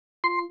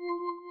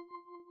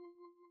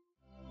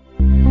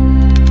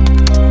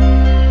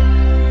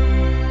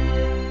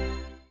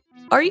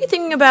Are you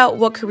thinking about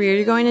what career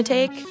you're going to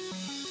take?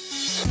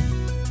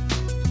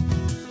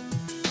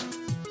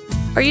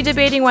 Are you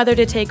debating whether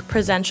to take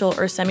presential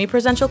or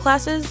semi-presential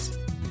classes?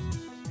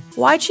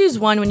 Why choose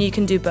one when you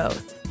can do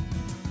both?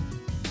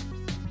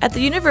 At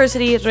the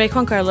University Rey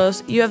Juan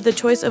Carlos, you have the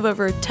choice of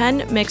over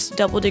 10 mixed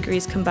double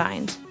degrees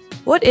combined.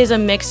 What is a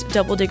mixed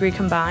double degree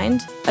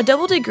combined? A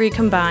double degree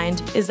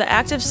combined is the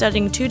act of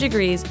studying 2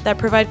 degrees that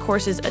provide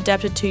courses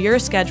adapted to your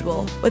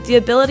schedule with the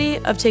ability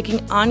of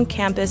taking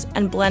on-campus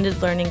and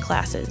blended learning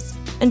classes.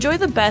 Enjoy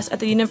the best at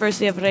the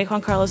University of Rey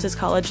Juan Carlos'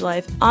 college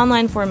life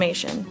online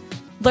formation.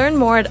 Learn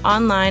more at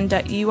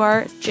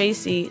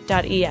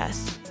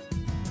online.urjc.es.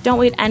 Don't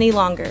wait any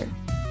longer.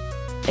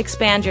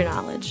 Expand your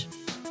knowledge.